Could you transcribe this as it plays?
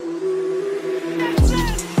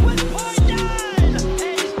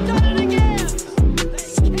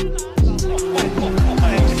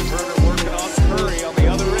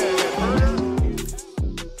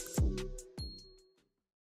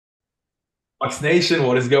Hawks Nation,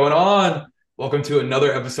 what is going on? Welcome to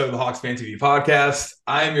another episode of the HawksFanTV Podcast.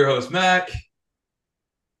 I am your host, Mac.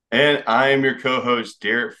 And I am your co-host,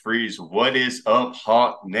 Derek Freeze. What is up,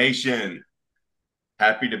 Hawk Nation?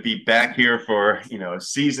 Happy to be back here for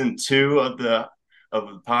season two of the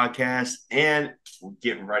podcast, and we're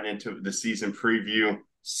getting right into the season preview.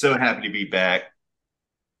 So happy to be back.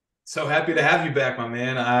 So happy to have you back, my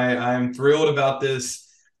man. I'm thrilled about this.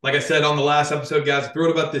 Like I said on the last episode, guys,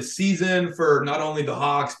 thrilled about this season for not only the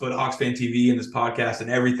Hawks, but HawksFanTV and this podcast and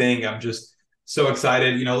everything. I'm just so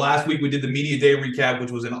excited. Last week we did the Media Day recap, which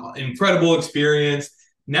was an incredible experience.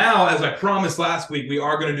 Now, as I promised last week, we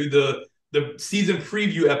are going to do the season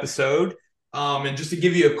preview episode. And just to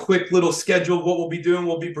give you a quick little schedule of what we'll be doing,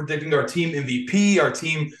 we'll be predicting our team MVP, our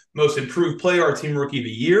team most improved player, our team rookie of the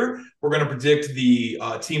year. We're going to predict the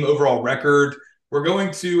team overall record. We're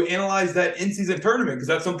going to analyze that in-season tournament because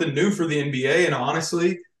that's something new for the NBA. And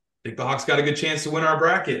honestly, I think the Hawks got a good chance to win our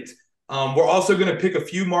bracket. We're also going to pick a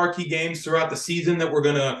few marquee games throughout the season that we're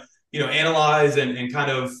going to analyze and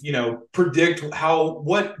kind of predict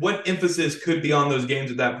what emphasis could be on those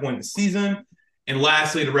games at that point in the season. And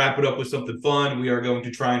lastly, to wrap it up with something fun, we are going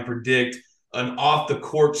to try and predict an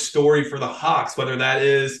off-the-court story for the Hawks, whether that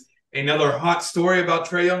is another hot story about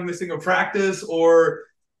Trae Young missing a practice, or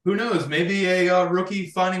who knows, maybe a rookie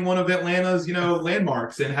finding one of Atlanta's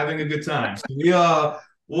landmarks and having a good time. So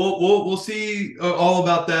we'll see all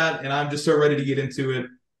about that, and I'm just so ready to get into it.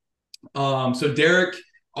 So Derek,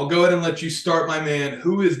 I'll go ahead and let you start, my man.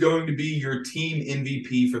 Who is going to be your team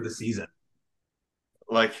MVP for the season?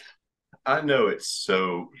 Like, I know it's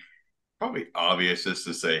so probably obvious just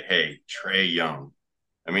to say, hey, Trae Young.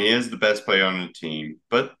 I mean, he is the best player on the team,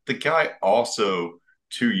 but the guy also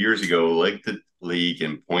 2 years ago led the league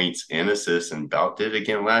in points and assists and about did it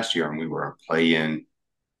again last year, and we were a play-in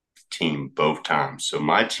team both times. So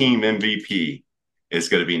my team MVP is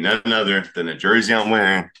going to be none other than the jersey I'm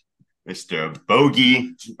wearing, Mr.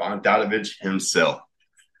 Bogey Bogdanovic himself.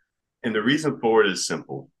 And the reason for it is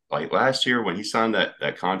simple. Like last year when he signed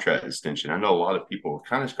that contract extension, I know a lot of people were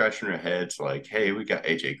kind of scratching their heads like, hey, we got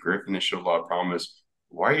AJ Griffin that showed a lot of promise.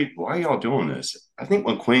 Why are y'all doing this? I think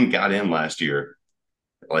when Quinn got in last year,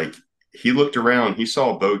 like he looked around, he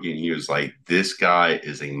saw Bogey, and he was like, this guy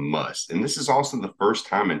is a must. And this is also the first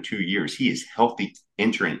time in 2 years he is healthy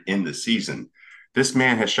entering in the season. This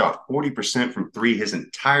man has shot 40% from three his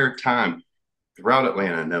entire time throughout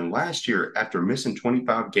Atlanta. And then last year, after missing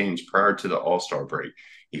 25 games prior to the All-Star break,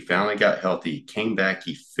 he finally got healthy, he came back,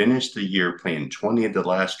 he finished the year playing 20 of the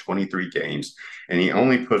last 23 games, and he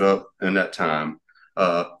only put up in that time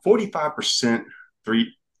 45%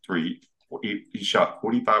 three. He shot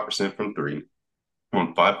 45% from three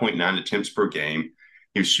on 5.9 attempts per game.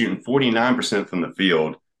 He was shooting 49% from the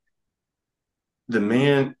field. The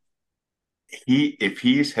man, if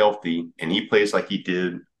he's healthy and he plays like he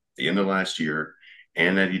did the end of last year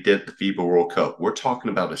and that he did the FIBA World Cup, we're talking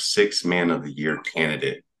about a sixth man of the year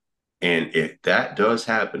candidate. And if that does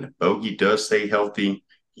happen, if Bogey does stay healthy,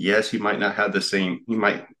 yes, he might not have the same, he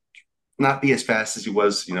might not be as fast as he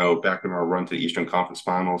was, back in our run to the Eastern Conference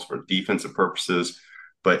Finals for defensive purposes,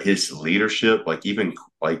 but his leadership, like he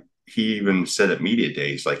even said at media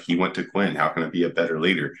days, like he went to Quinn, how can I be a better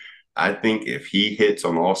leader? I think if he hits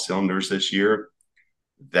on all cylinders this year,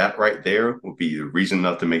 that right there will be the reason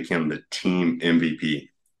enough to make him the team MVP.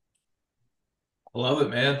 I love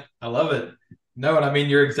it, man. I love it. No, and I mean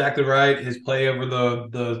you're exactly right. His play over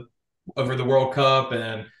the World Cup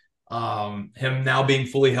and him now being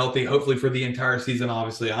fully healthy, hopefully for the entire season.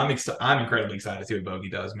 Obviously, I'm incredibly excited to see what Bogey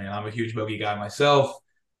does, man. I'm a huge Bogey guy myself,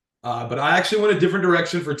 but I actually went a different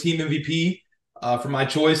direction for team MVP. For my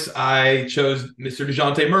choice, I chose Mr.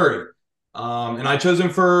 DeJounte Murray, and I chose him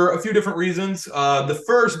for a few different reasons. The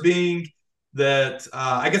first being that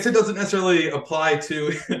I guess it doesn't necessarily apply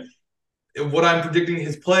to what I'm predicting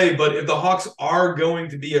his play, but if the Hawks are going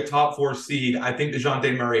to be a top four seed, I think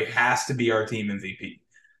DeJounte Murray has to be our team MVP.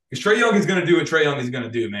 Because Trae Young is going to do what Trae Young is going to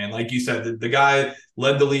do, man. Like you said, the guy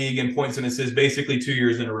led the league in points and assists basically 2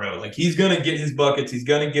 years in a row. Like he's going to get his buckets. He's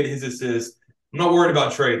going to get his assists. I'm not worried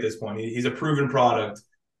about Trae at this point. He's a proven product.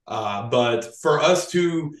 But for us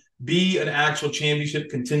to be an actual championship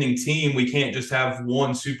contending team, we can't just have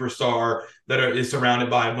one superstar that is surrounded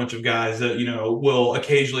by a bunch of guys that, will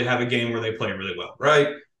occasionally have a game where they play really well,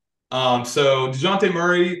 right? So DeJounte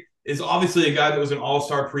Murray is obviously a guy that was an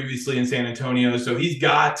all-star previously in San Antonio. So he's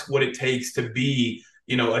got what it takes to be,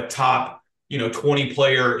 a top, 20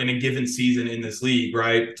 player in a given season in this league,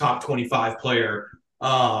 right? Top 25 player.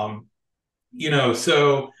 So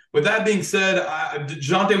with that being said,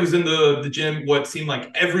 DeJounte was in the gym what seemed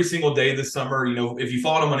like every single day this summer. If you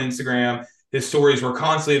followed him on Instagram, his stories were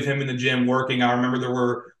constantly of him in the gym working. I remember there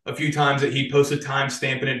were a few times that he posted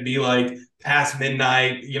timestamp and it'd be like past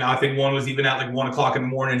midnight. I think one was even at like 1 o'clock in the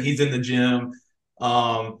morning. He's in the gym.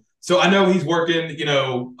 So I know he's working,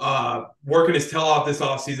 working his tail off this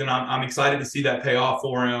offseason. I'm excited to see that pay off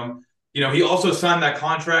for him. He also signed that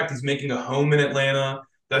contract. He's making a home in Atlanta.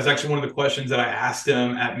 That's actually one of the questions that I asked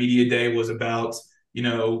him at Media Day was about,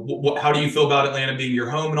 how do you feel about Atlanta being your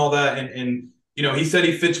home and all that? And he said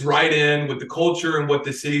he fits right in with the culture and what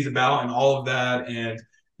the city's about and all of that. And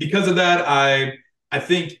because of that, I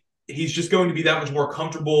think he's just going to be that much more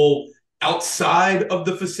comfortable outside of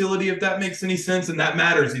the facility, if that makes any sense. And that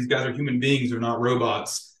matters. These guys are human beings, they're not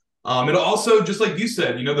robots. It also, just like you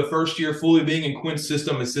said, the first year fully being in Quinn's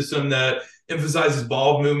system, a system that emphasizes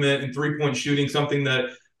ball movement and three-point shooting, something that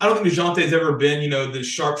I don't think DeJounte's ever been, the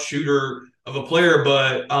sharp shooter of a player,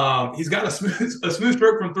 but he's got a smooth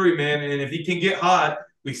stroke from three, man. And if he can get hot,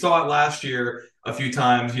 we saw it last year a few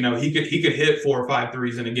times, he could hit 4 or 5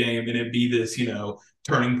 threes in a game and it'd be this,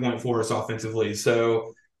 turning point for us offensively.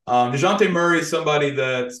 So DeJounte Murray is somebody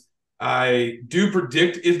that I do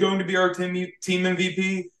predict is going to be our team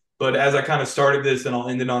MVP. But as I kind of started this, and I'll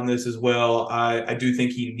end it on this as well, I do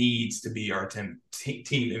think he needs to be our team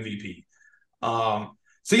MVP.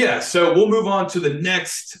 So we'll move on to the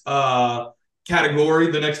next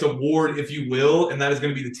category, the next award, if you will, and that is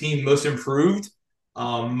going to be the team most improved.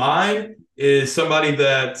 Mine is somebody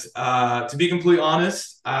that, to be completely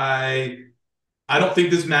honest, I don't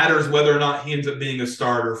think this matters whether or not he ends up being a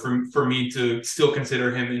starter for me to still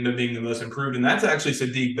consider him into being the most improved, and that's actually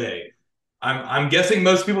Saddiq Bey. I'm guessing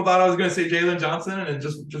most people thought I was going to say Jalen Johnson, and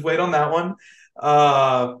just wait on that one.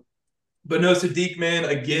 But no, Saddiq, man,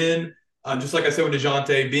 again, just like I said with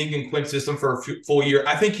DeJounte, being in Quinn's system for a full year,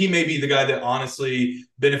 I think he may be the guy that honestly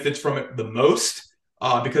benefits from it the most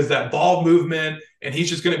because that ball movement, and he's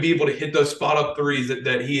just going to be able to hit those spot-up threes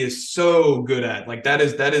that he is so good at. Like that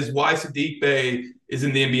is why Saddiq Bey is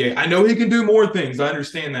in the NBA. I know he can do more things. I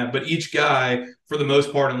understand that. But each guy, for the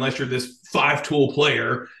most part, unless you're this five-tool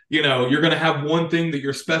player, you're going to have one thing that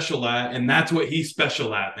you're special at, and that's what he's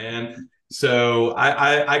special at, man. So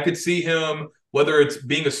I could see him, whether it's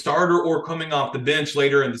being a starter or coming off the bench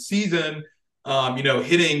later in the season,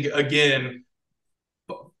 hitting, again,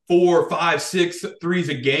 4, 5, 6 threes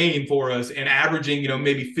a game for us and averaging,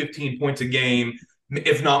 maybe 15 points a game,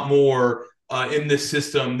 if not more, in this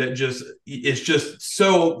system that just is just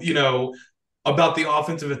so, about the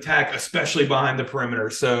offensive attack, especially behind the perimeter.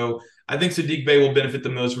 So I think Saddiq Bey will benefit the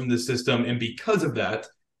most from this system. And because of that,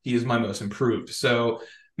 he is my most improved. So,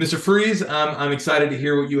 Mr. Freeze, I'm excited to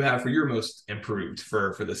hear what you have for your most improved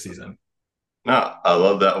for this season. No, I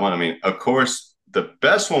love that one. I mean, of course, the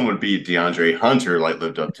best one would be DeAndre Hunter,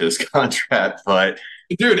 lived up to his contract. But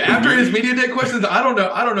dude, after his media day questions, I don't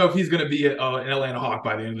know if he's going to be an Atlanta Hawk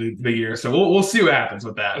by the end of the year. So we'll see what happens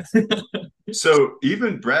with that. So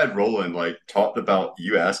even Brad Rowland talked about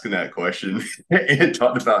you asking that question and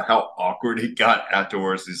talked about how awkward he got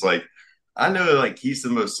afterwards. He's like, I know he's the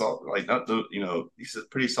most soft, not the he's a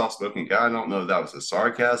pretty soft spoken guy. I don't know if that was a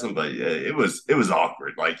sarcasm, but yeah, it was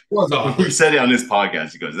awkward. It was awkward. He said it on his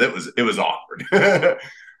podcast. He goes, it was awkward.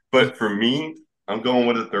 But for me, I'm going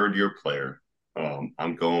with a third year player.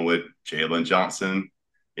 I'm going with Jalen Johnson.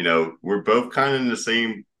 We're both kind of in the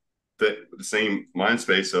same mind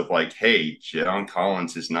space of hey, John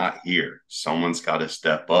Collins is not here. Someone's got to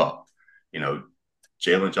step up.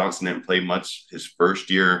 Jalen Johnson didn't play much his first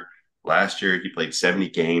year. Last year, he played 70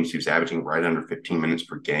 games. He was averaging right under 15 minutes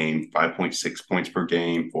per game, 5.6 points per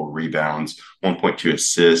game, 4 rebounds, 1.2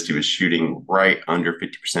 assists. He was shooting right under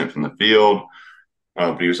 50% from the field.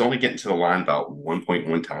 But he was only getting to the line about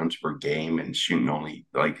 1.1 times per game and shooting only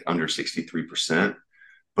under 63%.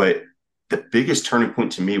 But the biggest turning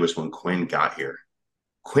point to me was when Quinn got here.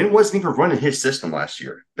 Quinn wasn't even running his system last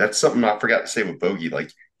year. That's something I forgot to say with Bogey.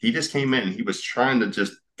 He just came in and he was trying to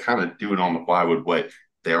just kind of do it on the fly with what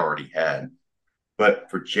they already had.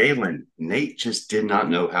 But for Jalen, Nate just did not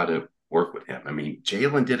know how to work with him. I mean,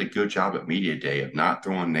 Jalen did a good job at media day of not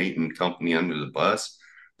throwing Nate and company under the bus,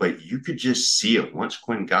 but you could just see it. Once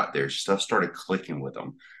Quinn got there, stuff started clicking with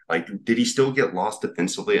him. Did he still get lost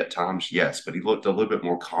defensively at times? Yes, but he looked a little bit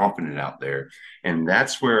more confident out there. And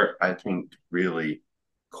that's where I think really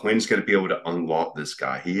Quinn's going to be able to unlock this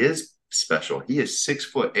guy. He is special. He is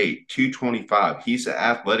 6'8", 225. He's an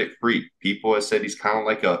athletic freak. People have said he's kind of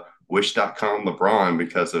like a Wish.com LeBron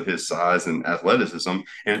because of his size and athleticism.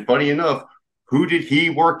 And funny enough, who did he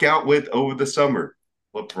work out with over the summer?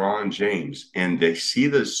 LeBron James. And they see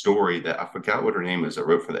the story that I forgot what her name is. I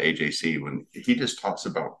wrote for the AJC when he just talks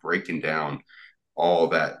about breaking down all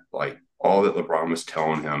that, all that LeBron was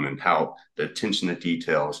telling him and how the attention to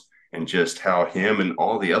details and just how him and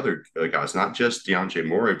all the other guys, not just DeAndre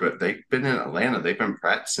Morey, but they've been in Atlanta. They've been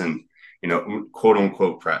practicing, quote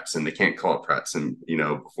unquote practicing. They can't call it practicing,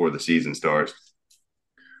 before the season starts.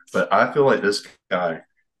 But I feel like this guy,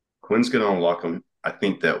 Quinn's going to unlock him. I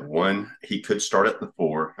think that one, he could start at the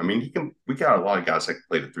 4. I mean, we got a lot of guys that can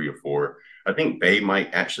play the 3 or 4. I think Bay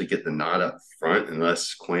might actually get the nod up front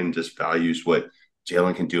unless Quinn just values what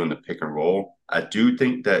Jalen can do in the pick and roll. I do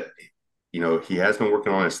think that, he has been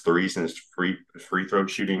working on his threes and his free throw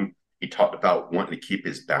shooting. He talked about wanting to keep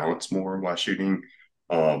his balance more while shooting.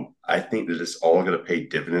 I think that it's all going to pay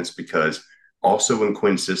dividends because also in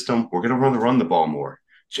Quinn's system, we're going to run the ball more.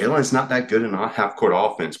 Jalen's not that good in half-court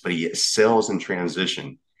offense, but he excels in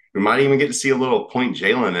transition. We might even get to see a little point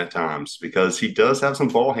Jalen at times because he does have some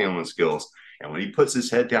ball handling skills. And when he puts his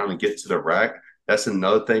head down and gets to the rack, that's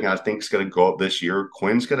another thing I think is going to go up this year.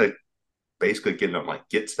 Quinn's going to basically get him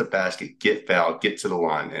get to the basket, get fouled, get to the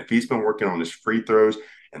line. And if he's been working on his free throws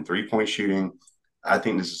and three-point shooting, I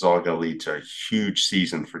think this is all going to lead to a huge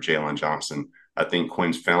season for Jalen Johnson. I think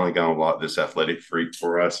Quinn's finally going to unlock this athletic freak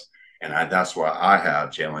for us. And that's why I have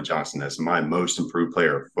Jalen Johnson as my most improved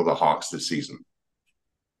player for the Hawks this season.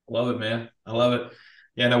 Love it, man. I love it.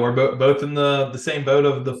 Yeah, no, we're both in the same boat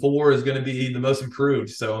of the 4 is going to be the most improved.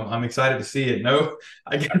 So I'm excited to see it. No,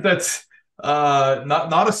 I guess that's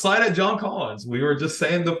not a slight at John Collins. We were just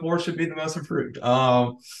saying the 4 should be the most improved.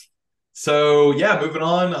 So yeah, moving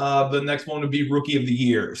on. The next one would be Rookie of the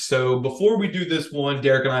Year. So before we do this one,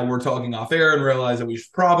 Derek and I were talking off air and realized that we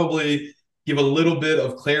should probably give a little bit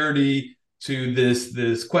of clarity to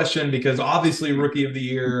this question because obviously Rookie of the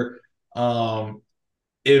Year,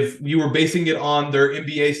 if you were basing it on their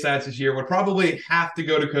NBA stats this year, would probably have to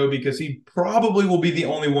go to Kobe because he probably will be the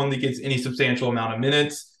only one that gets any substantial amount of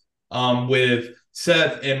minutes, with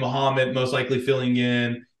Seth and Muhammad most likely filling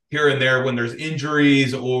in here and there when there's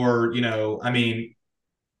injuries or, thank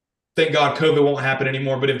God COVID won't happen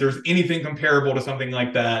anymore. But if there's anything comparable to something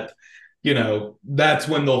like that, that's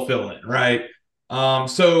when they'll fill in, right?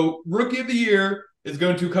 So Rookie of the Year is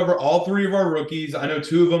going to cover all 3 of our rookies. I know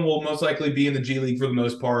 2 of them will most likely be in the G League for the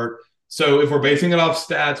most part. So if we're basing it off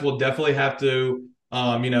stats, we'll definitely have to,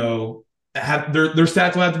 have their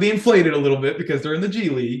stats will have to be inflated a little bit because they're in the G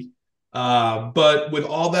League. But with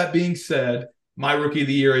all that being said, my Rookie of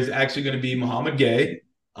the Year is actually going to be Muhammad Gay.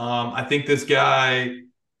 I think this guy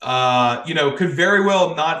could very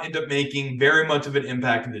well not end up making very much of an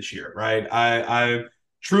impact this year, right? I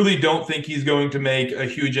truly don't think he's going to make a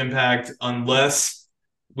huge impact unless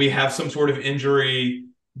we have some sort of injury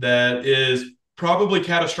that is probably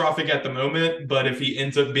catastrophic at the moment. But if he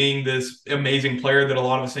ends up being this amazing player that a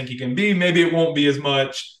lot of us think he can be, maybe it won't be as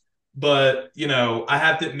much. But, I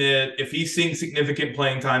have to admit, if he's seeing significant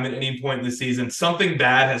playing time at any point in the season, something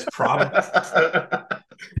bad has probably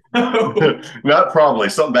not probably.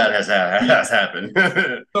 Something bad has happened.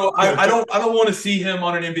 So I don't want to see him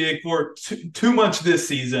on an NBA court too much this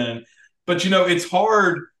season. But it's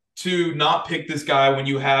hard to not pick this guy when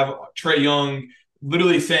you have Trae Young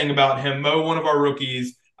literally saying about him, Mo, one of our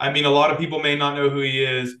rookies. I mean, a lot of people may not know who he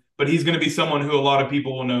is, but he's going to be someone who a lot of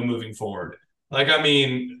people will know moving forward.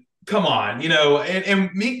 Come on,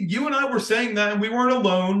 and me, you and I were saying that, and we weren't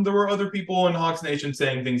alone. There were other people in Hawks Nation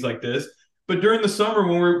saying things like this. But during the summer,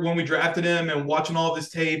 when we drafted him and watching all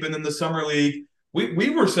this tape, and then the summer league,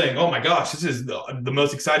 we were saying, "Oh my gosh, this is the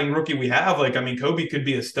most exciting rookie we have." Kobe could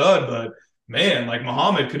be a stud, but man,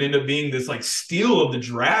 Muhammad could end up being this steal of the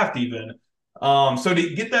draft, even. So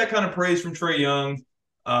to get that kind of praise from Trae Young,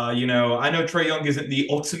 I know Trae Young isn't the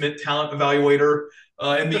ultimate talent evaluator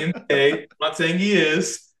in the NBA. I'm not saying he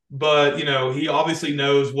is. But, he obviously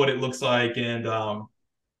knows what it looks like. And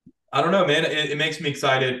I don't know, man. It makes me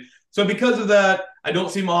excited. So because of that, I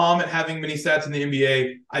don't see Muhammad having many stats in the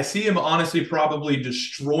NBA. I see him honestly probably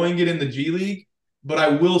destroying it in the G League. But I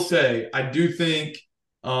will say, I do think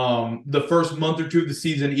the first month or 2 of the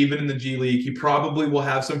season, even in the G League, he probably will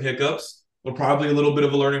have some hiccups. Or probably a little bit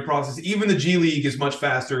of a learning process. Even the G League is much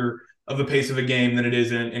faster of a pace of a game than it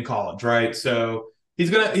is in college, right? So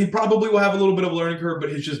he probably will have a little bit of a learning curve, but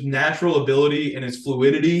his just natural ability and his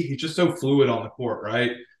fluidity, he's just so fluid on the court,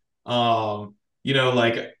 right?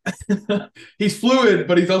 He's fluid,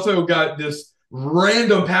 but he's also got this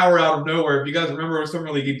random power out of nowhere. If you guys remember Summer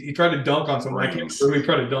League, he tried to dunk on someone. I can't remember who he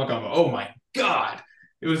tried to dunk on. Oh my God.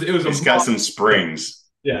 He's got some springs.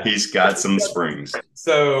 Yeah. He's got some springs.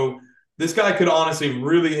 So this guy could honestly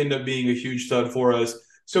really end up being a huge stud for us.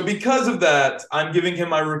 So because of that, I'm giving him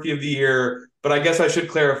my Rookie of the Year. But I guess I should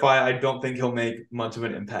clarify, I don't think he'll make much of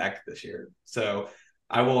an impact this year. So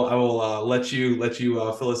I will let you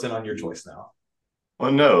fill us in on your choice now.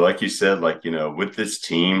 Well, no, like you said, like, with this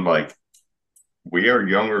team, like we are a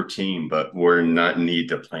younger team, but we're not in need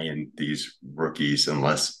to play in these rookies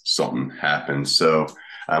unless something happens. So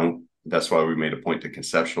that's why we made a point to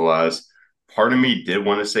conceptualize. Part of me did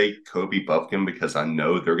want to say Kobe Buffkin because I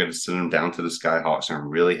know they're going to send him down to the Skyhawks and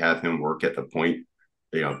really have him work at the point,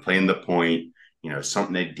 playing the point,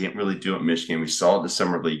 something they didn't really do at Michigan. We saw it the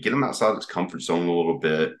summer league, get him outside his comfort zone a little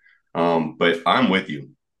bit. But I'm with you.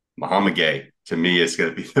 Muhammad Gay, to me, is going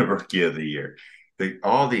to be the rookie of the year.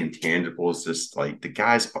 All the intangibles, just like the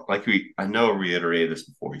guys, like I know I reiterated this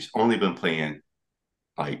before, he's only been playing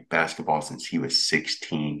like basketball since he was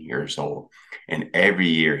 16 years old. And every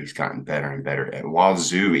year he's gotten better and better. At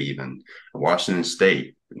Wazoo, even Washington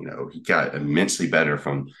State, he got immensely better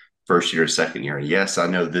from first year to second year. And yes, I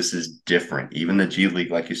know this is different. Even the G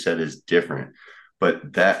League, like you said, is different.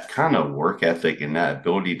 But that kind of work ethic and that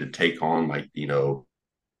ability to take on, like, the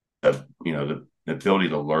ability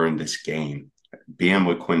to learn this game, being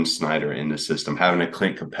with Quinn Snyder in the system, having a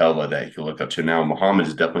Clint Capella that you can look up to. Now, Muhammad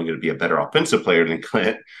is definitely going to be a better offensive player than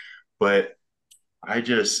Clint, but I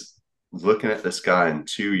just looking at this guy, and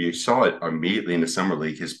two, you saw it immediately in the summer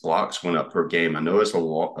league. His blocks went up per game. I know it's a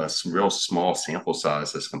real small sample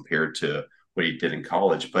size as compared to what he did in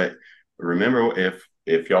college, but remember,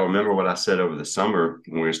 if y'all remember what I said over the summer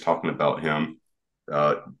when we was talking about him,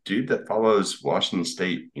 dude that follows Washington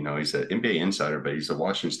State, he's an NBA insider, but he's a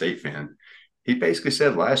Washington State fan. He basically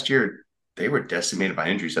said last year they were decimated by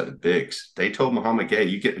injuries at the bigs. They told Muhammad Gay,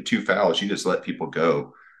 you get the 2 fouls, you just let people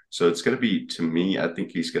go. So it's going to be, to me, I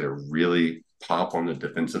think he's going to really pop on the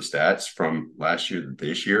defensive stats from last year to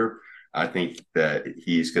this year. I think that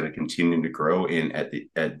he's going to continue to grow. And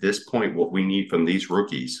at this point, what we need from these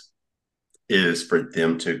rookies is for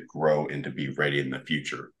them to grow and to be ready in the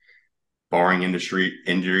future. Barring industry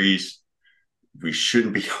injuries, we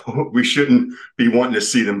shouldn't be wanting to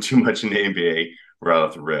see them too much in the NBA right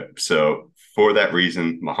off the rip. So for that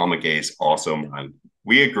reason, Muhammad Gay is also mine.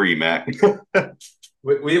 We agree, Matt.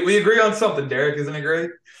 We agree on something, Derek, isn't it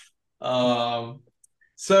great?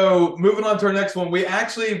 So moving on to our next one, we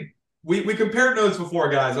compared notes before,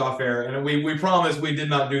 guys, off air, and we promised we did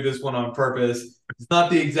not do this one on purpose. It's not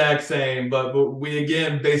the exact same, but we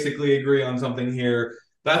again basically agree on something here.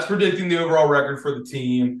 That's predicting the overall record for the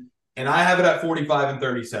team, and I have it at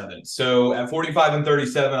 45-37. So at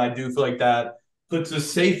 45-37, I do feel like that puts us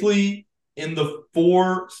safely in the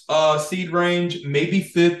 4 seed range, maybe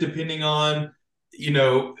 5th, depending on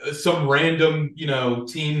some random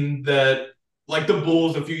team that, like the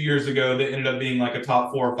Bulls a few years ago, that ended up being like a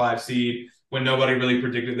top 4 or 5 seed when nobody really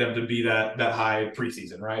predicted them to be that high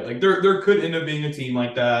preseason, right? Like there could end up being a team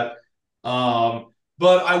like that.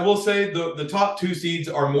 But I will say the top 2 seeds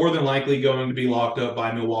are more than likely going to be locked up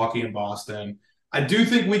by Milwaukee and Boston. I do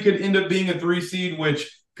think we could end up being a 3 seed, which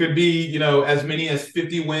could be, as many as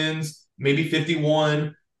 50 wins, maybe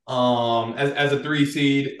 51, as a 3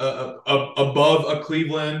 seed above a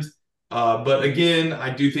Cleveland. But again, I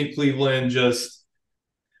do think Cleveland just,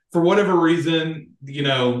 for whatever reason,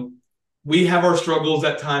 we have our struggles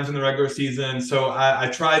at times in the regular season. So I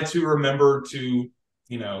try to remember to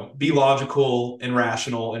be logical and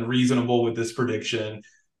rational and reasonable with this prediction.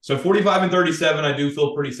 So 45-37, I do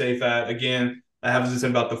feel pretty safe at. Again, I have this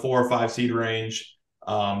in about the 4 or 5 seed range.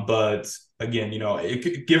 But again,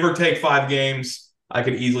 give or take 5 games, I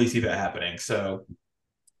could easily see that happening. So,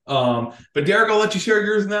 but Derek, I'll let you share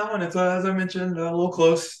yours now. And it's, as I mentioned, a little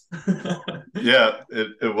close. Yeah,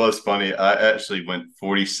 it was funny. I actually went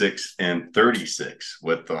 46-36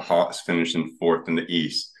 with the Hawks finishing 4th in the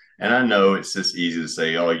East. And I know it's just easy to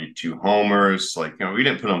say, oh, you 2 homers. Like, we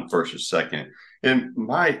didn't put them first or second. And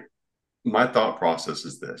my thought process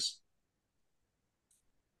is this.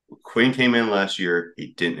 Quinn came in last year.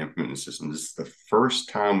 He didn't implement the system. This is the first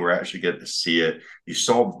time we're actually getting to see it. You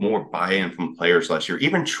saw more buy-in from players last year.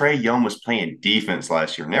 Even Trae Young was playing defense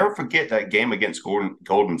last year. Never forget that game against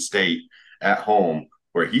Golden State at home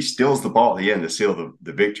where he steals the ball at the end to seal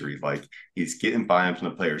the victory. Like, he's getting buy-in from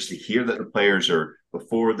the players. To hear that the players are,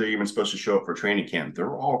 before they're even supposed to show up for training camp,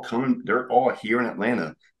 they're all coming. They're all here in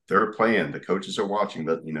Atlanta. They're playing. The coaches are watching,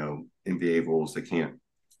 but, NBA rules, they can't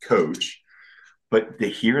coach. But to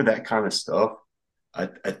hear that kind of stuff, I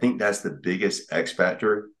think that's the biggest X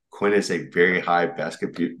factor. Quinn is a very high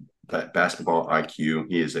basketball IQ.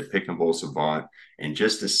 He is a pick and roll savant. And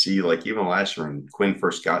just to see, like, even last year when Quinn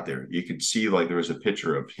first got there, you could see, like, there was a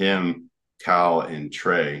picture of him, Kyle, and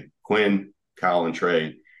Trae. Quinn, Kyle, and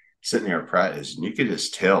Trae sitting there at practice. And you could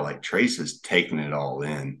just tell, like, Trace is taking it all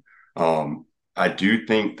in. I do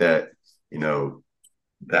think that,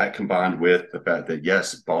 that combined with the fact that,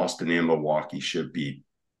 yes, Boston and Milwaukee should be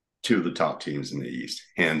two of the top teams in the East,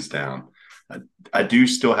 hands down. I do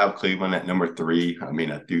still have Cleveland at number 3. I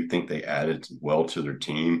mean, I do think they added well to their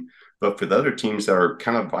team. But for the other teams that are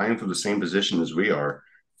kind of vying for the same position as we are,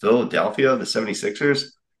 Philadelphia, the 76ers,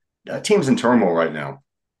 that team's in turmoil right now.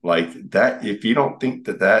 Like that, if you don't think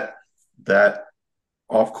that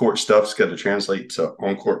off court stuff's going to translate to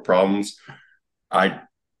on court problems, I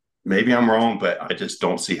maybe I'm wrong, but I just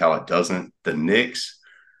don't see how it doesn't. The Knicks,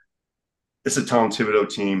 it's a Tom Thibodeau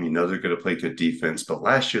team. You know they're going to play good defense, but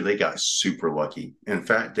last year they got super lucky. In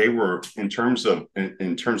fact, they were in terms of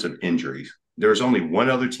injuries. There was only one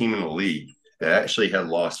other team in the league that actually had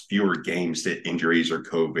lost fewer games to injuries or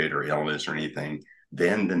COVID or illness or anything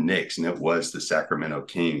than the Knicks, and it was the Sacramento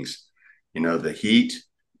Kings. You know, the Heat,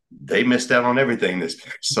 they missed out on everything this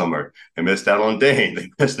summer. They missed out on Dane. They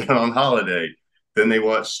missed out on Holiday. Then they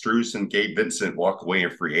watched Strus and Gabe Vincent walk away in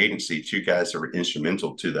free agency, 2 guys that were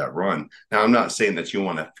instrumental to that run. Now, I'm not saying that you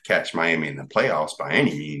want to catch Miami in the playoffs by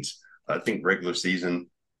any means. I think regular season,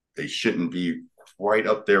 they shouldn't be right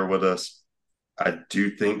up there with us. I do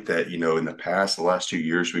think that, in the past, the last 2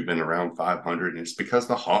 years, we've been around 500, and it's because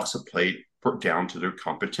the Hawks have played down to their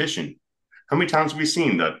competition. How many times have we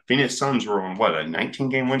seen the Phoenix Suns were on, a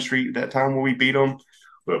 19-game win streak at that time when we beat them?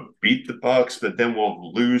 We'll beat the Bucks, but then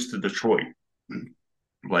we'll lose to Detroit.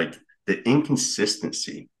 Like the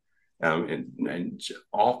inconsistency and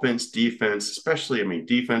offense, defense, especially,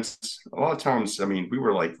 defense, a lot of times, we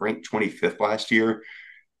were like ranked 25th last year.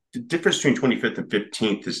 The difference between 25th and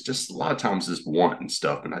 15th is just a lot of times is want and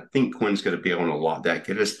stuff. And I think Quinn's going to be able to unlock that,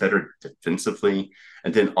 get us better defensively.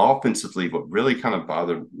 And then offensively, what really kind of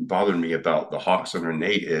bothered me about the Hawks under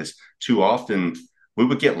Nate is too often we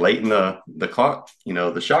would get late in the clock,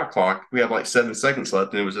 the shot clock. We have like 7 seconds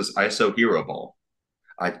left, and it was this ISO hero ball.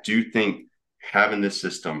 I do think having this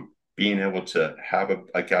system, being able to have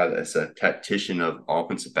a guy that's a tactician of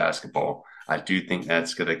offensive basketball, I do think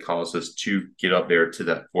that's going to cause us to get up there to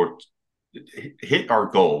that fourth, hit our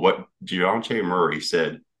goal. What Dejounte Murray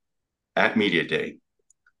said at Media Day,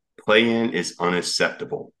 play-in is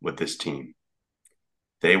unacceptable with this team.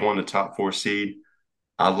 They won the top 4 seed.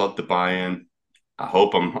 I love the buy-in. I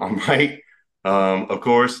hope I'm right, of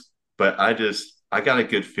course, but I got a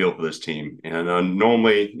good feel for this team. And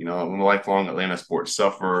normally, I'm a lifelong Atlanta sports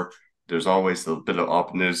sufferer. There's always a bit of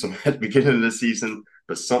optimism at the beginning of the season,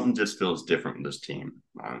 but something just feels different with this team.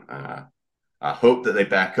 I hope that they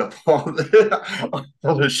back up all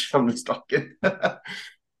the shit talking.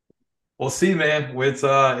 We'll see, man.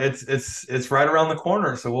 It's right around the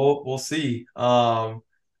corner, so we'll see.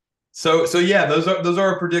 So yeah, those are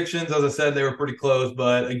our predictions. As I said, they were pretty close,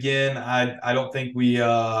 but again, I don't think we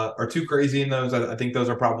are too crazy in those. I think those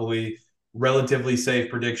are probably relatively safe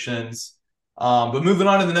predictions. But moving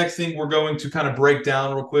on to the next thing, we're going to kind of break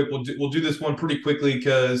down real quick. We'll do this one pretty quickly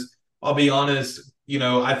because I'll be honest,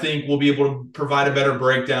 I think we'll be able to provide a better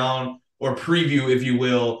breakdown or preview, if you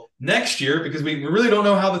will, next year because we really don't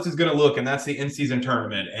know how this is going to look, and that's the in-season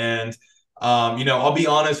tournament. And I'll be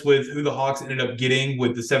honest with who the Hawks ended up getting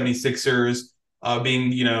with the 76ers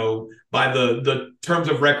being, by the terms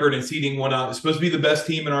of record and seeding one up, supposed to be the best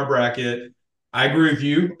team in our bracket. I agree with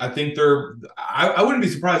you. I think I wouldn't be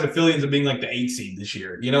surprised if Philly ends up being like the 8th seed this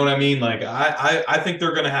year. You know what I mean? Like I think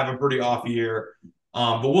they're going to have a pretty off year,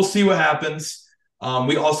 but we'll see what happens.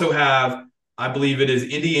 We also have, I believe it is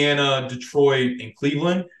Indiana, Detroit, and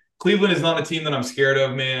Cleveland. Cleveland is not a team that I'm scared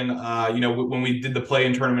of, man. When we did the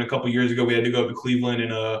play-in tournament a couple years ago, we had to go up to Cleveland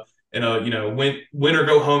in a win or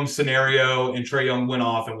go home scenario, and Trae Young went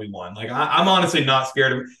off and we won. Like I'm honestly not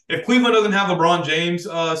scared of it. If Cleveland doesn't have LeBron James,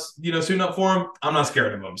 suiting up for him, I'm not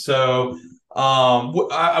scared of him. So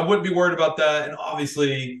I wouldn't be worried about that. And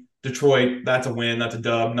obviously Detroit, that's a win, that's a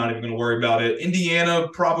dub. Not even going to worry about it. Indiana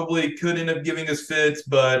probably could end up giving us fits,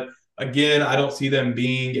 but again, I don't see them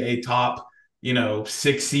being a top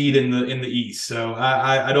 6 seed in the East. So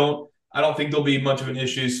I don't think there'll be much of an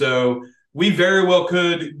issue. So we very well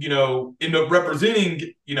could, end up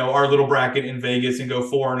representing, our little bracket in Vegas and go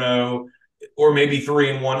 4-0 or maybe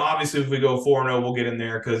 3-1. Obviously, if we go 4-0, we'll get in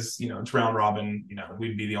there because, it's round robin,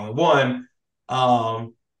 we'd be the only one.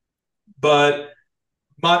 But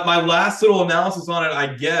my last little analysis on it,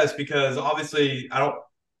 I guess, because obviously I don't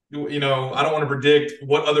want to predict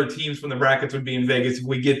what other teams from the brackets would be in Vegas. If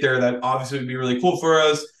we get there, that obviously would be really cool for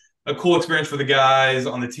us, a cool experience for the guys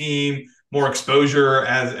on the team, more exposure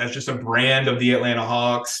as just a brand of the Atlanta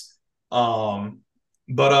Hawks.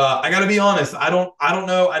 But I got to be honest, I don't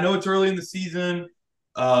know. I know it's early in the season,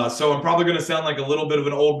 so I'm probably going to sound like a little bit of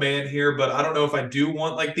an old man here, but I don't know if I do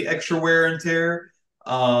want like the extra wear and tear.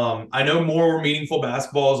 I know more meaningful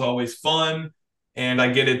basketball is always fun, and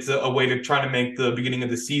I get it's a way to try to make the beginning of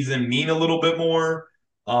the season mean a little bit more.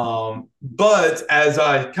 But as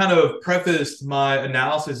I kind of prefaced my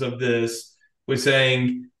analysis of this with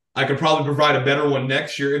saying I could probably provide a better one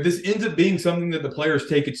next year, if this ends up being something that the players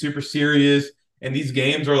take it super serious and these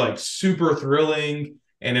games are like super thrilling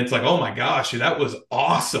and it's like, oh my gosh, that was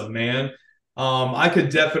awesome, man. I could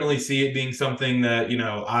definitely see it being something that,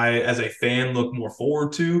 I as a fan look more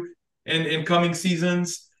forward to in coming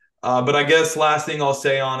seasons. But I guess last thing I'll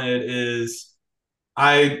say on it is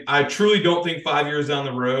I truly don't think 5 years down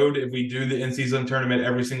the road, if we do the in-season tournament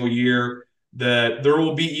every single year, that there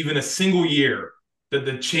will be even a single year that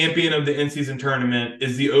the champion of the in-season tournament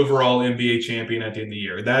is the overall NBA champion at the end of the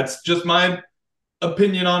year. That's just my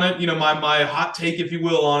opinion on it, my hot take, if you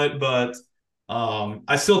will, on it. But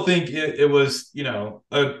I still think it was,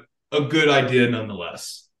 a good idea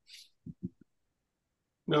nonetheless.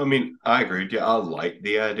 No, I mean, I agree. Yeah, I like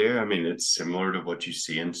the idea. I mean, it's similar to what you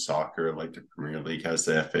see in soccer, like the Premier League has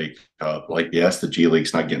the FA Cup. Like, yes, the G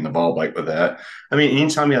League's not getting the ball like with that. I mean,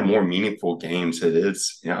 anytime you have more meaningful games, it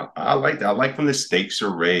is, I like that. I like when the stakes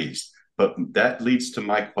are raised. But that leads to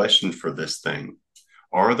my question for this thing.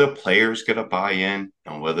 Are the players going to buy in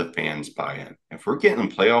and will the fans buy in? If we're getting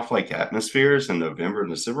playoff like atmospheres in November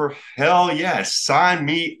and December, hell yes, sign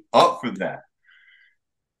me up for that.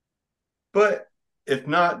 But if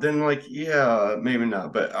not, then like, yeah, maybe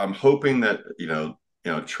not. But I'm hoping that,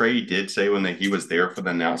 Trey did say when he was there for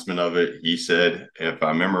the announcement of it, he said, if I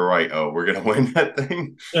remember right, oh, we're gonna win that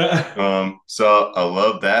thing. So I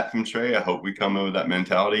love that from Trey. I hope we come in with that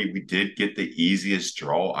mentality. We did get the easiest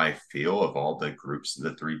draw, I feel, of all the groups,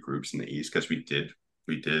 the three groups in the East, because we did,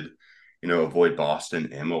 avoid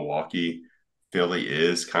Boston and Milwaukee. Philly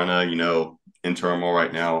is kind of, in turmoil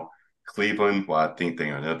right now. Cleveland, well, I think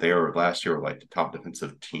they were last year were like the top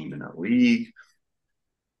defensive team in the league.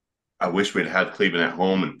 I wish we'd had Cleveland at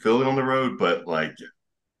home and Philly on the road, but like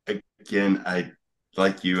again, I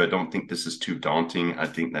like you. I don't think this is too daunting. I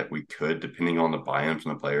think that we could, depending on the buy-in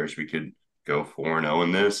from the players, we could go 4-0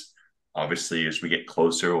 in this. Obviously, as we get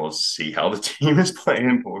closer, we'll see how the team is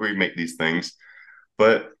playing before we make these things.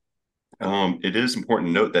 But it is important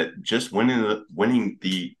to note that just winning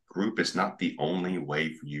the group is not the only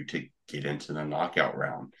way for you to get into the knockout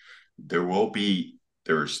round.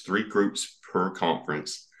 There's 3 groups per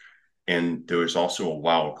conference, and there's also a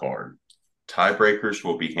wild card. Tiebreakers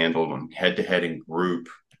will be handled on head-to-head and group.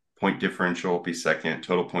 Point differential will be second,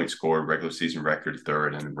 total points scored, regular season record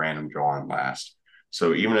third, and random drawing last.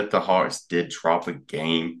 So even if the Hawks did drop a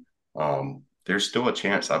game, there's still a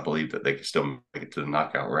chance, I believe, that they could still make it to the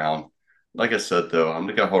knockout round. Like I said, though, I'm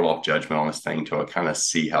going to hold off judgment on this thing until I kind of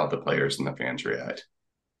see how the players and the fans react.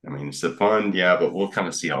 I mean, it's a fun, yeah, but we'll kind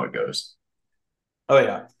of see how it goes. Oh,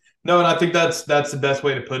 yeah. No, and I think that's the best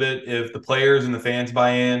way to put it. If the players and the fans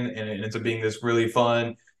buy in and it ends up being this really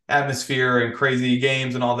fun atmosphere and crazy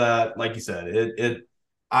games and all that, like you said,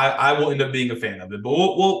 I will end up being a fan of it. But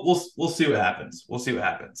we'll see what happens. We'll see what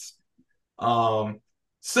happens.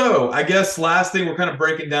 So I guess last thing we're kind of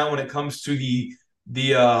breaking down when it comes to the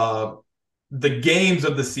games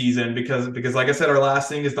of the season, because like I said, our last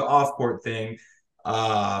thing is the off court thing.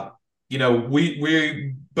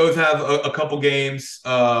 We both have a couple games,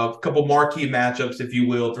 a couple marquee matchups, if you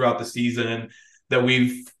will, throughout the season that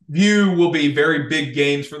we view will be very big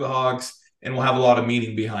games for the Hawks and will have a lot of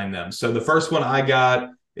meaning behind them. So the first one I got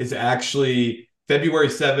is actually February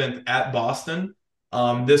 7th at Boston.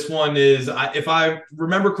 This one is, if I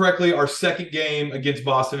remember correctly, our second game against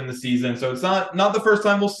Boston in the season. So it's not the first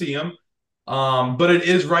time we'll see them, but it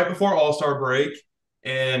is right before All-Star break.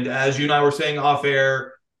 And as you and I were saying off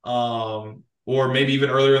air, or maybe even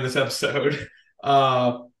earlier in this episode,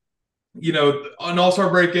 an All-Star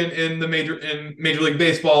break in Major League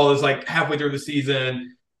Baseball is like halfway through the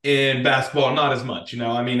season. In basketball, not as much.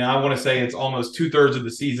 I mean, I want to say it's almost 2/3 of the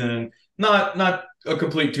season. Not a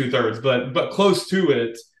complete 2/3, but close to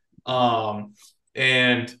it.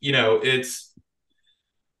 It's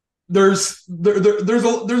there's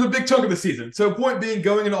a big chunk of the season. So point being,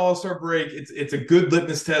 going into All-Star break, it's a good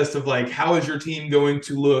litmus test of like, how is your team going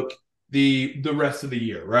to look the rest of the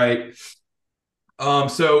year, right?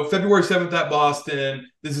 So February 7th at Boston.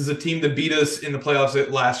 This is a team that beat us in the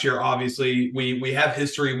playoffs last year. Obviously, we have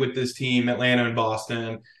history with this team, Atlanta and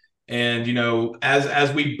Boston. And,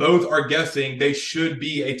 as we both are guessing, they should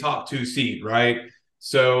be a top 2 seed, right?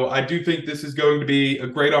 So I do think this is going to be a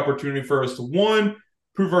great opportunity for us to, one,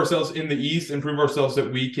 prove ourselves in the East and prove ourselves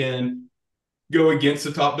that we can go against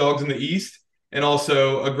the top dogs in the East. And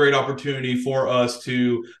also a great opportunity for us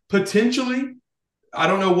to potentially I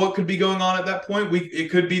don't know what could be going on at that point.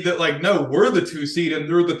 It could be that like, no, we're the 2 seed and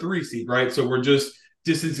they're the 3 seed, right? So we're just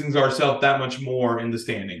distancing ourselves that much more in the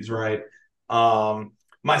standings, right?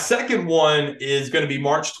 My second one is going to be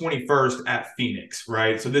March 21st at Phoenix,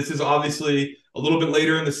 right? So this is obviously a little bit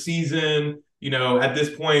later in the season. At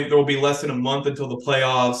this point, there will be less than a month until the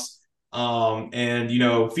playoffs.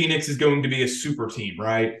 And Phoenix is going to be a super team,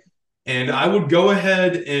 right? And I would go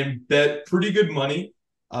ahead and bet pretty good money.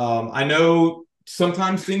 I know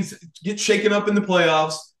sometimes things get shaken up in the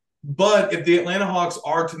playoffs, but if the Atlanta Hawks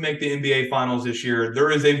are to make the NBA Finals this year,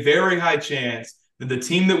 there is a very high chance that the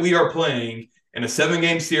team that we are playing in a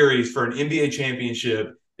 7-game series for an NBA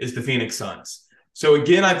championship is the Phoenix Suns. So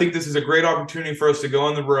again, I think this is a great opportunity for us to go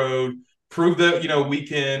on the road, prove that we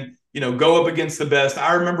can go up against the best.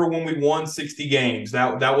 I remember when we won 60 games.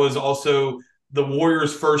 That was also the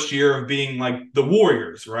Warriors' first year of being like the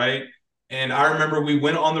Warriors, right? And I remember we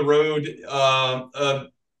went on the road.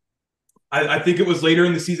 I think it was later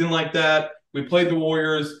in the season like that. We played the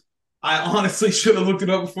Warriors. I honestly should have looked it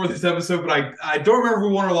up before this episode, but I don't remember if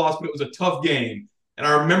we won or lost, but it was a tough game. And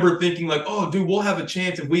I remember thinking like, oh, dude, we'll have a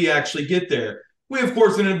chance if we actually get there. We, of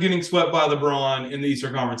course, ended up getting swept by LeBron in the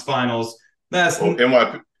Eastern Conference Finals.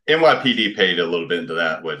 NYPD paid a little bit into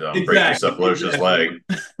that with breaking Cephalosha's leg.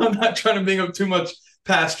 I'm not trying to bring up too much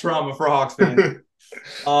past trauma for Hawks fans.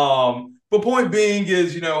 But point being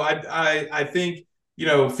is, I think,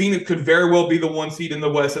 Phoenix could very well be the 1 seed in the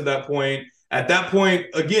West at that point. At that point,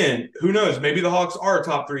 again, who knows? Maybe the Hawks are a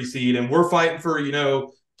top 3 seed and we're fighting for,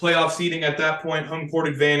 playoff seeding at that point, home court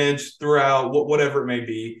advantage throughout, whatever it may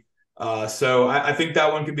be. So I think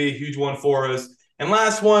that one could be a huge one for us. And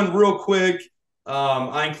last one, real quick.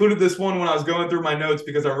 I included this one when I was going through my notes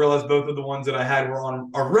because I realized both of the ones that I had were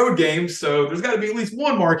on our road games. So there's got to be at least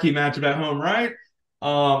one marquee matchup at home, right?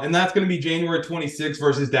 And that's going to be January 26th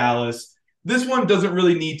versus Dallas. This one doesn't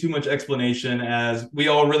really need too much explanation as we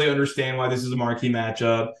all really understand why this is a marquee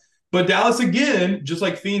matchup. But Dallas, again, just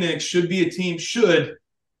like Phoenix, should be a team,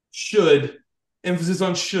 emphasis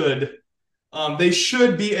on should. They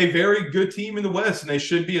should be a very good team in the West, and they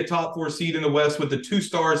should be a top 4 seed in the West with the 2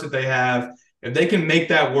 stars that they have. If they can make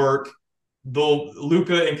that work,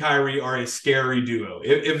 Luka and Kyrie are a scary duo.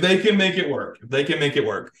 If they can make it work,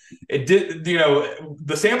 It did,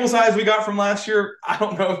 the sample size we got from last year, I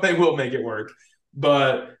don't know if they will make it work,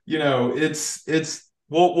 but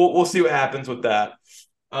we'll see what happens with that.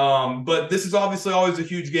 But this is obviously always a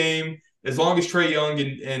huge game. As long as Trae Young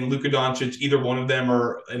and Luka Doncic, either one of them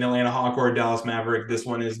are an Atlanta Hawk or a Dallas Maverick, this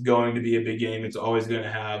one is going to be a big game. It's always going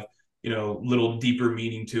to have, little deeper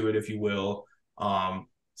meaning to it, if you will.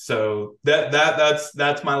 So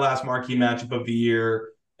that's my last marquee matchup of the year.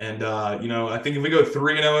 And, I think if we go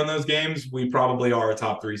 3-0 in those games, we probably are a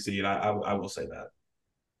top 3 seed. I will say that.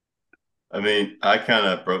 I mean, I kind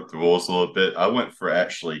of broke the rules a little bit. I went for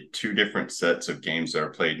actually 2 different sets of games that are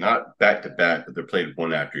played, not back to back, but they're played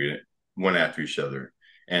one after each other.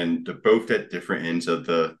 And they're both at different ends of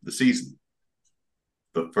the season.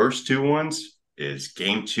 The first 2 ones is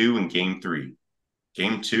game 2 and game 3.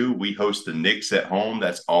 Game 2, we host the Knicks at home.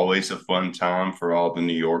 That's always a fun time for all the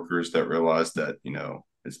New Yorkers that realize that,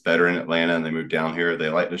 it's better in Atlanta and they move down here. They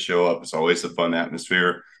like to show up. It's always a fun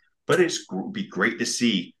atmosphere. But it'd be great to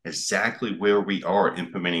see exactly where we are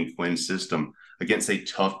implementing Quinn's system against a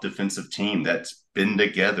tough defensive team that's been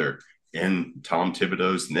together in Tom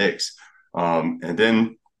Thibodeau's Knicks. And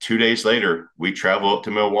then 2 days later, we travel up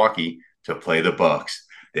to Milwaukee to play the Bucks.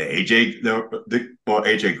 The AJ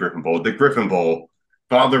Griffin Bowl, the Griffin Bowl.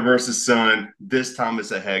 Father versus son, this time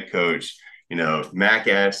as a head coach. Mac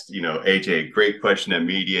asked, AJ, great question at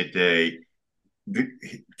media day.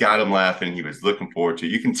 Got him laughing. He was looking forward to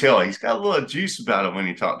it. You can tell he's got a little juice about it when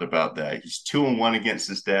he talked about that. He's 2-1 against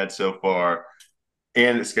his dad so far.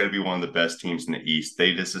 And it's going to be one of the best teams in the East.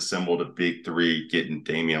 They just assembled a big 3, getting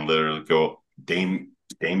Damian Lillard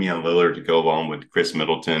to go along with Chris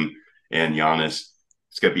Middleton and Giannis.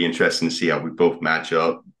 It's going to be interesting to see how we both match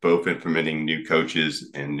up, both implementing new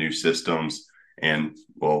coaches and new systems. And,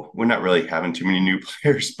 well, we're not really having too many new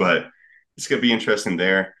players, but it's going to be interesting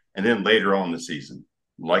there. And then later on in the season,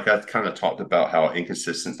 like I kind of talked about how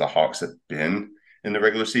inconsistent the Hawks have been in the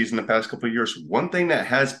regular season the past couple of years, one thing that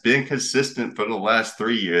has been consistent for the last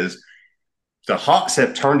 3 years, the Hawks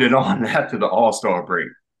have turned it on after the All-Star break.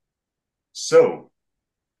 So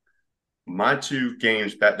my 2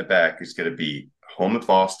 games back-to-back is going to be home at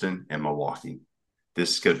Boston and Milwaukee.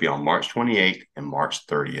 This is going to be on March 28th and March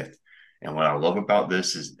 30th. And what I love about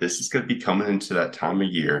this is going to be coming into that time of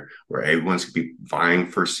year where everyone's going to be vying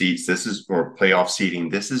for seats. Or playoff seating.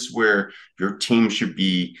 This is where your team should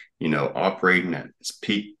be, operating at its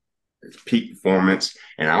peak peak performance,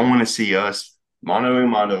 and I want to see us mano a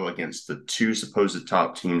mano against the two supposed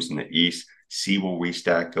top teams in the East, see where we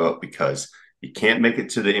stack up, because you can't make it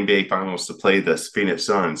to the NBA Finals to play the Phoenix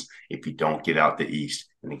Suns if you don't get out the East.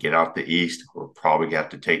 And to get out the East, we're probably going to have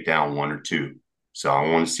to take down one or two. So I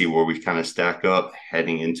want to see where we kind of stack up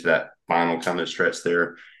heading into that final kind of stretch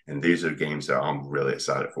there. And these are games that I'm really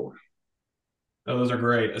excited for. Those are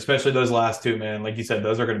great, especially those last two, man. Like you said,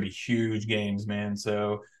 those are going to be huge games, man.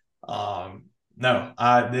 So, no,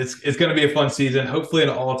 it's going to be a fun season. Hopefully, an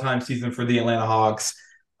all-time season for the Atlanta Hawks.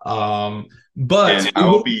 But and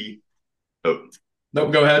I'll be. Oh, no,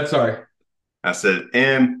 go ahead. Sorry. I said,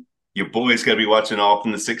 and your boy's going to be watching off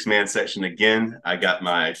in the 6-man section again. I got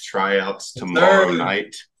my tryouts tomorrow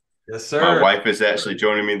night. Yes, sir. My wife is actually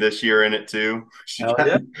joining me this year in it too. Hell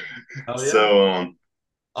yeah. Hell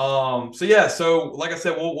yeah. So like I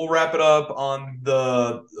said, we'll wrap it up on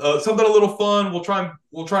the something a little fun. We'll try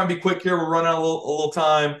and be quick here. We're running out a little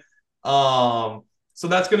time. So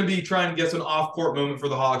that's going to be trying to get an off-court moment for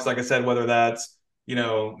the Hawks. Like I said, whether that's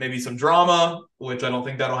maybe some drama, which I don't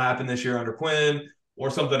think that'll happen this year under Quinn, or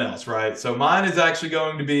something else, right? So mine is actually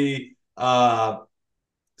going to be. So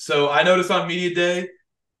I noticed on Media Day, Big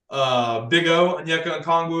O, Onyeka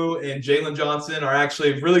Okongwu, and Jalen Johnson are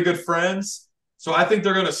actually really good friends. So I think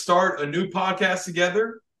they're going to start a new podcast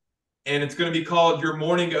together, and it's going to be called Your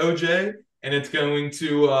Morning OJ, and it's going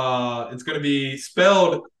to be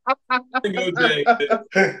spelled OJ.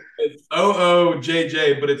 It's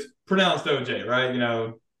OOJJ, but it's pronounced OJ, right?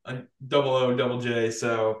 A double O, double J.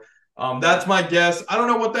 So that's my guess. I don't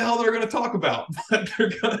know what the hell they're going to talk about, but they're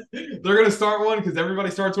gonna start one because everybody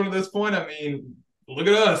starts one at this point. I mean, look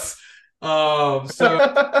at us. So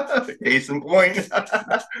case in point.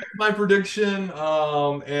 My prediction,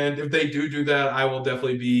 and if they do that, I will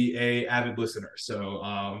definitely be a avid listener.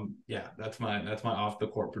 So yeah, that's my off the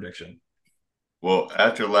court prediction. Well,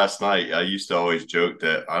 after last night, I used to always joke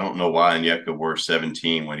that I don't know why Onyeka wore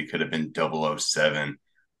 17 when he could have been 007.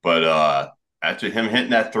 But after him hitting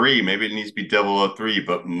that three, maybe it needs to be 003.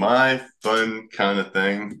 But my fun kind of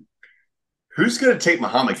thing, who's going to take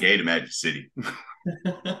Muhammad Gay to Magic City?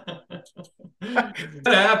 That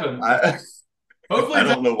happened. Hopefully, I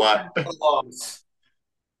don't know why.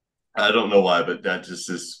 I don't know why, but that just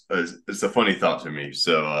is it's a funny thought to me.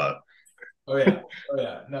 So, oh yeah,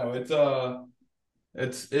 no, it's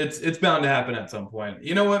bound to happen at some point.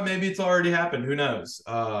 You know what? Maybe it's already happened. Who knows?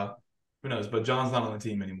 Who knows? But John's not on the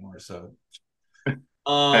team anymore, so.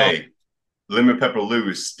 Hey, Lemon Pepper Lou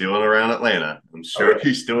is still around Atlanta. I'm sure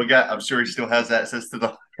he still has access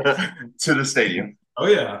to the stadium. Oh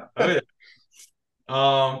yeah.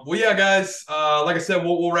 Well, yeah, guys. Like I said,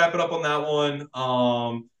 we'll wrap it up on that one.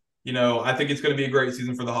 I think it's going to be a great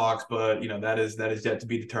season for the Hawks, but that is yet to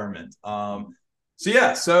be determined. So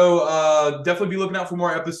definitely be looking out for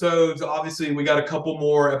more episodes. Obviously, we got a couple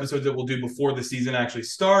more episodes that we'll do before the season actually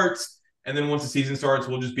starts. And then once the season starts,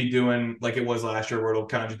 we'll just be doing like it was last year, where it'll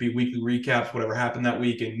kind of just be weekly recaps, whatever happened that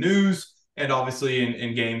week in news, and obviously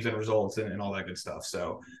in games and results and all that good stuff.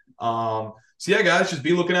 So yeah, guys, just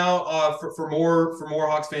be looking out for more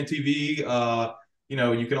HawksFanTV.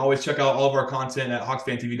 You can always check out all of our content at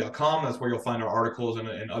HawksFanTV.com. That's where you'll find our articles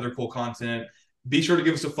and other cool content. Be sure to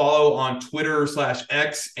give us a follow on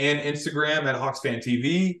Twitter/X and Instagram at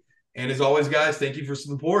HawksFanTV. And as always, guys, thank you for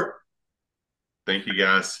support. Thank you,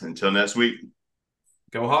 guys. Until next week.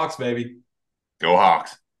 Go Hawks, baby. Go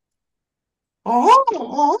Hawks. Oh.